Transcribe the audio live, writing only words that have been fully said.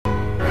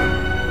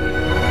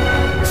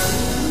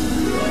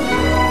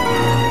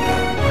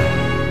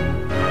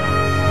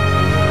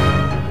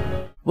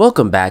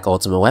Welcome back,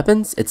 Ultimate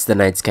Weapons. It's the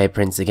Night Sky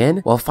Prince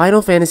again. While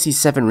Final Fantasy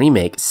VII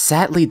Remake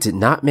sadly did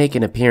not make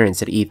an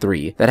appearance at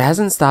E3, that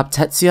hasn't stopped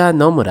Tetsuya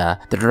Nomura,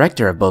 the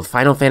director of both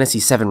Final Fantasy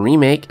VII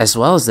Remake as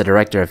well as the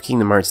director of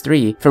Kingdom Hearts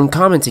 3, from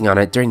commenting on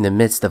it during the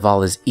midst of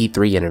all his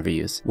E3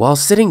 interviews. While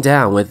sitting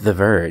down with The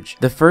Verge,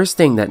 the first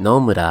thing that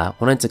Nomura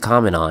wanted to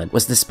comment on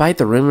was, despite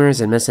the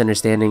rumors and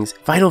misunderstandings,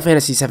 Final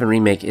Fantasy VII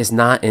Remake is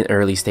not in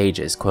early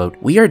stages. Quote,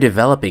 "We are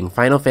developing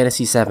Final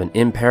Fantasy VII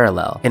in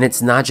parallel, and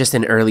it's not just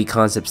in early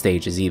concept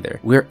stages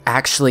either. We're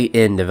actually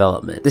in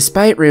development."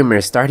 Despite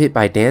rumors started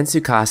by Dan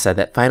Tsukasa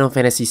that Final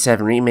Fantasy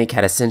VII Remake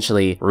had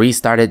essentially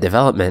restarted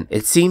development,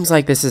 it seems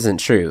like this isn't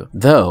true.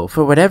 Though,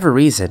 for whatever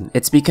reason,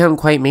 it's become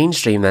quite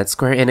mainstream that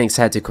Square Enix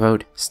had to,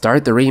 quote,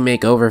 "start the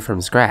remake over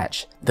from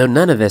scratch." Though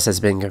none of this has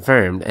been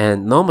confirmed,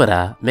 and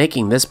Nomura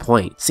making this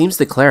point seems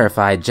to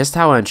clarify just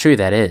how untrue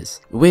that is.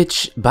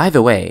 Which, by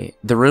the way,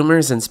 the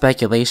rumors and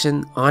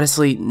speculation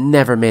honestly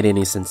never made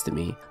any sense to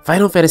me.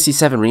 Final Fantasy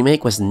VII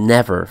Remake was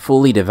never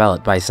fully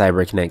developed by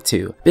CyberConnect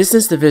 2.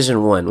 Business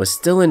Division 1 was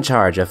still in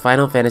charge of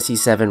Final Fantasy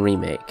VII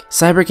Remake.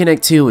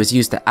 CyberConnect 2 was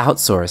used to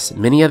outsource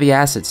many of the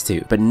assets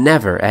to, but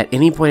never at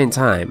any point in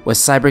time was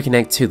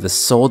CyberConnect 2 the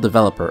sole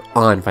developer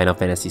on Final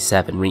Fantasy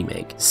VII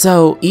Remake.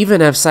 So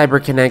even if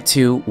CyberConnect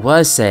 2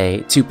 was,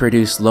 say, to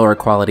produce lower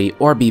quality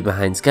or be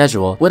behind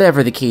schedule,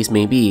 whatever the case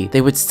may be,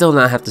 they would still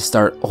not have to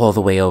start all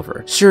the way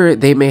over. Sure,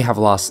 they may have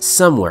lost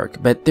some work,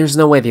 but there's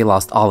no way they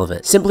lost all of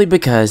it, simply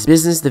because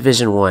Business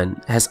Division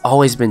 1 has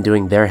always been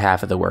doing their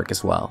half of the work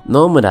as well.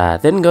 Nomura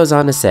then goes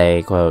on to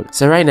say, quote,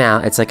 "So right now,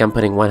 it's like I'm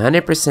putting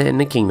 100%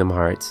 into Kingdom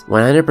Hearts,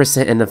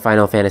 100% into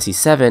Final Fantasy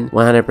VII,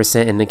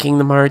 100% into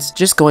Kingdom Hearts,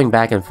 just going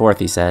back and forth,"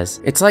 he says.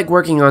 "It's like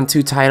working on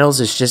two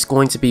titles is just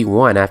going to be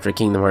one after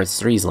Kingdom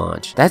Hearts 3's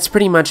launch. That's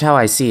pretty much how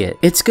I see it."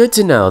 It's good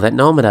to know that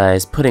Nomura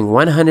is putting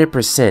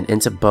 100%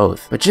 into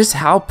both, but just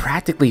how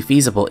practically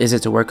feasible is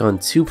it to work on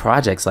two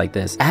projects like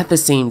this at the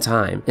same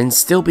time and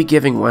still be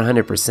giving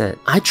 100%?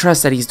 I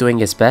trust that he's doing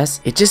his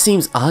best. It just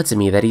seems odd to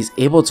me that he's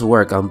able to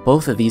work on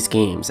both of these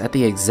games at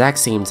the exact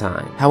same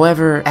time.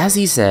 However, as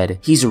he said,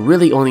 he's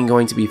really only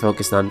going to be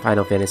focused on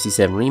Final Fantasy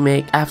VII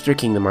Remake after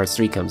Kingdom Hearts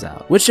 3 comes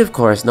out. Which of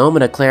course,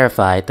 Nomura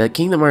clarified that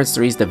Kingdom Hearts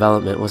 3's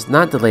development was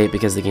not delayed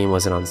because the game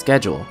wasn't on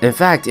schedule. In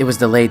fact, it was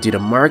delayed due to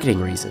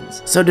marketing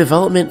reasons. So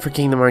development for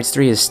Kingdom Hearts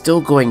 3 is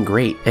still going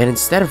great, and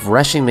instead of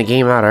rushing the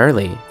game out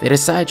early, they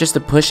decided just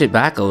to push it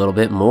back a little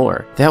bit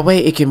more. That way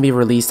it can be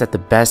released at the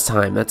best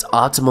time that's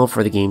optimal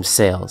for the game's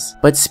sales.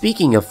 But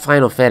speaking of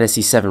Final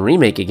Fantasy VII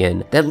Remake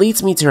again, that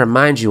leads me to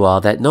remind you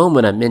all that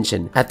Nomura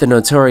mentioned at the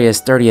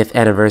notorious 30th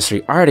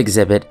anniversary art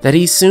exhibit that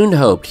he soon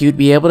hoped he would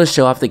be able to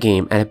show off the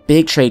game at a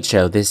big trade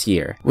show this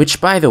year.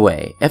 Which, by the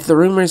way, if the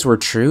rumors were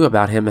true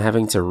about him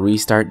having to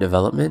restart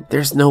development,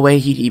 there's no way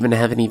he'd even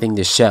have anything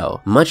to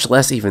show, much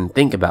less even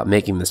think about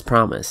making this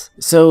promise.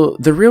 So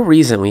the real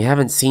reason we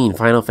haven't seen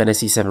Final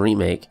Fantasy VII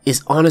Remake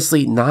is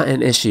honestly not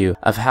an issue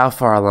of how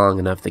far along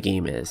enough the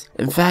game is.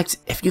 In fact,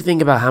 if you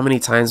think about how many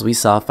times we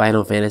saw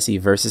Final Fantasy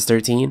Versus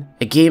 13,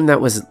 a game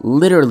that was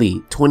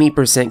literally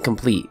 20%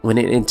 complete when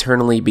it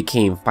internally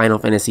became Final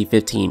Fantasy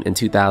 15 in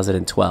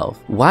 2012.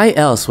 Why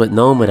else would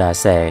Nomura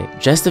say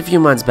just a few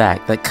months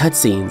back that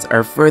cutscenes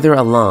are further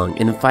along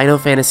in Final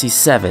Fantasy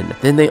VII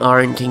than they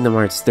are in Kingdom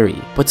Hearts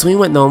 3? Between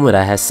what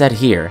Nomura has said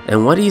here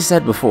and what he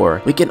said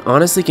before, we can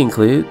honestly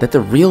conclude that the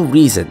real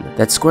reason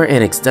that Square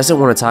Enix doesn't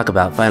want to talk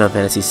about Final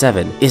Fantasy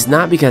VII is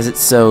not because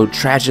it's so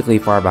tragically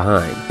far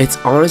behind. It's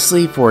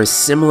honestly for a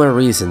similar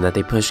reason that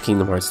they pushed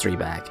Kingdom Hearts 3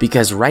 back,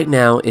 because right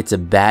now it's a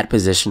bad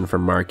position for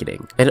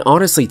marketing. And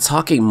honestly,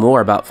 talking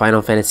more about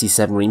Final Fantasy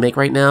VII Remake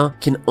right now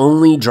can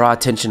only draw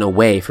attention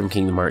away from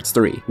Kingdom Hearts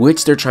 3,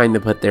 which they're trying to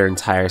put their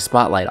entire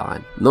spotlight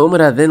on.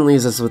 Nomura then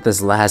leaves us with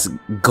this last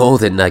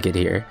golden nugget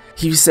here.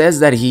 He says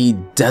that he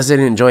doesn't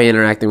enjoy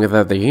interacting with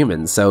other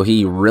humans, so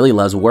he really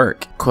loves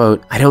work.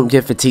 Quote, "I don't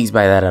get fatigued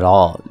by that at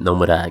all,"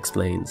 Nomura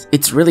explains.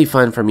 "It's really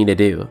fun for me to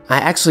do. I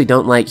actually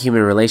don't like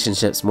human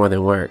relationships more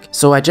than work,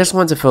 so I just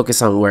want to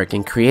focus on work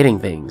and creating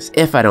things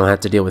if I don't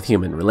have to deal with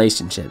human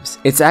relationships.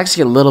 It's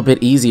actually a little bit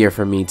easier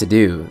for me to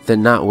do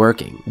than not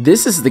working."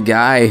 This is the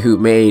guy who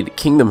made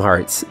Kingdom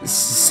Hearts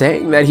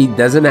saying that he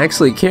doesn't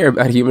actually care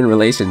about human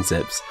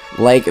relationships.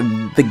 Like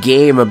the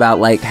game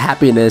about like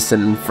happiness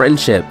and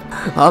friendship.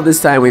 All this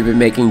time we've been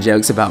making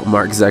jokes about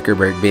Mark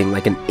Zuckerberg being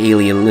like an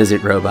alien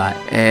lizard robot,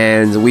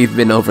 and we've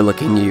been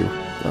overlooking you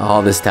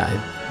all this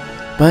time.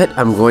 But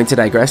I'm going to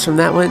digress from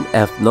that one.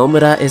 If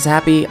Nomura is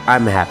happy,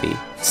 I'm happy.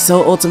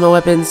 So Ultimate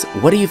Weapons,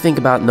 what do you think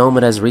about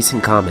Nomura's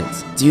recent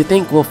comments? Do you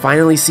think we'll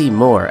finally see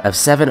more of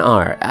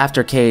 7R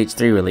after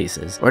KH3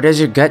 releases? Or does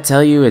your gut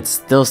tell you it's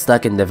still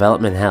stuck in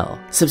development hell?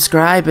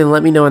 Subscribe and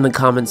let me know in the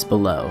comments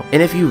below.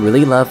 And if you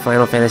really love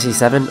Final Fantasy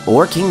VII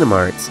or Kingdom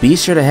Hearts, be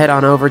sure to head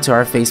on over to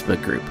our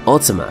Facebook group,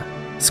 Ultima,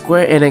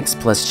 Square Enix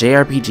plus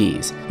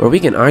JRPGs, where we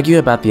can argue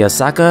about the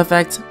Osaka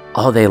effect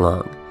all day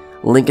long.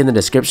 Link in the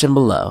description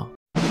below.